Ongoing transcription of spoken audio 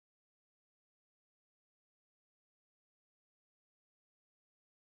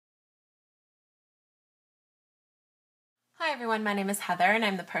Hi everyone, my name is Heather and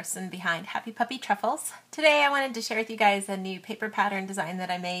I'm the person behind Happy Puppy Truffles. Today I wanted to share with you guys a new paper pattern design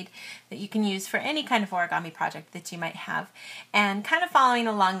that I made that you can use for any kind of origami project that you might have. And kind of following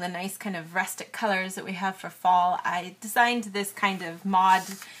along the nice kind of rustic colors that we have for fall, I designed this kind of mod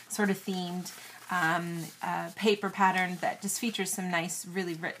sort of themed paper pattern that just features some nice,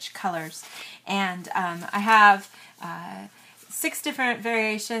 really rich colors. And I have 6 different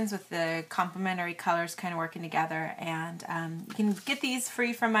variations with the complementary colors kind of working together, and you can get these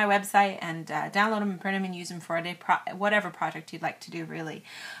free from my website and download them and print them and use them for whatever project you'd like to do, really.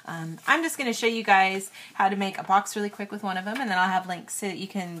 I'm just going to show you guys how to make a box really quick with one of them, and then I'll have links so that you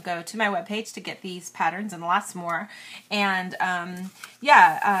can go to my webpage to get these patterns and lots more. And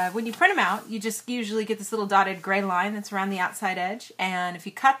when you print them out, you just usually get this little dotted gray line that's around the outside edge, and if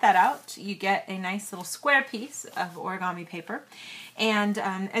you cut that out, you get a nice little square piece of origami paper. And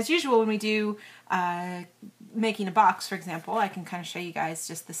as usual, when we do making a box, for example, I can kind of show you guys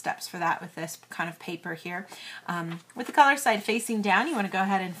just the steps for that with this kind of paper here. With the color side facing down, you want to go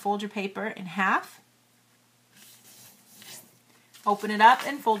ahead and fold your paper in half. Open it up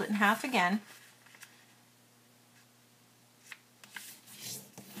and fold it in half again.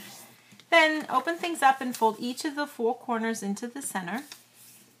 Then open things up and fold each of the 4 corners into the center.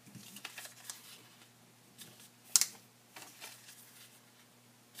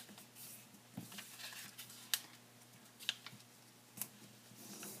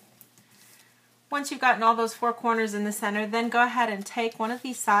 Once you've gotten all those 4 corners in the center, then go ahead and take one of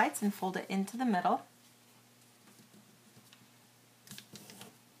these sides and fold it into the middle.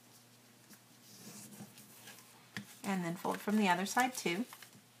 And then fold from the other side too.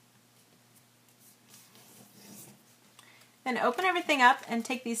 Then open everything up and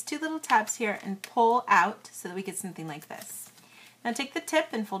take these 2 little tabs here and pull out so that we get something like this. Now take the tip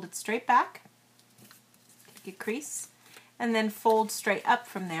and fold it straight back, get a crease, and then fold straight up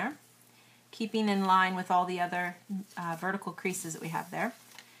from there, keeping in line with all the other vertical creases that we have there.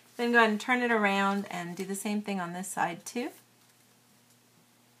 Then go ahead and turn it around and do the same thing on this side too.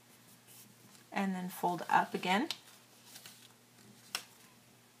 And then fold up again.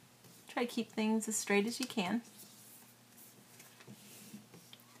 Try to keep things as straight as you can.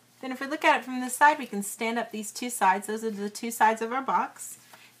 Then if we look at it from this side, we can stand up these 2 sides. Those are the 2 sides of our box.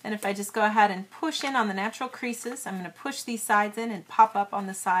 And if I just go ahead and push in on the natural creases, I'm going to push these sides in and pop up on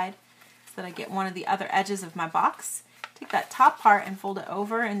the side so that I get one of the other edges of my box. Take that top part and fold it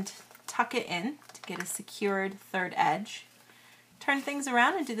over and tuck it in to get a secured 3rd edge. Turn things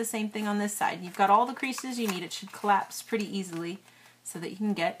around and do the same thing on this side. You've got all the creases you need. It should collapse pretty easily so that you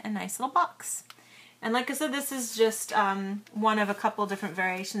can get a nice little box. And like I said, this is just one of a couple different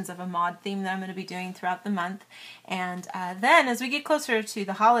variations of a mod theme that I'm going to be doing throughout the month. And then as we get closer to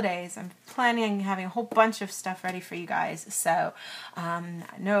the holidays, I'm planning on having a whole bunch of stuff ready for you guys. So I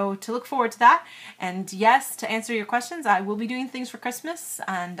know to look forward to that. And yes, to answer your questions, I will be doing things for Christmas,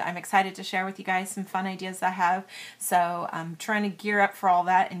 and I'm excited to share with you guys some fun ideas I have. So I'm trying to gear up for all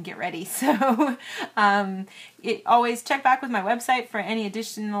that and get ready. So always check back with my website for any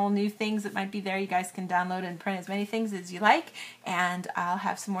additional new things that might be there. You guys can download and print as many things as you like, and I'll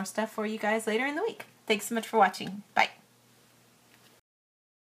have some more stuff for you guys later in the week. Thanks so much for watching. Bye.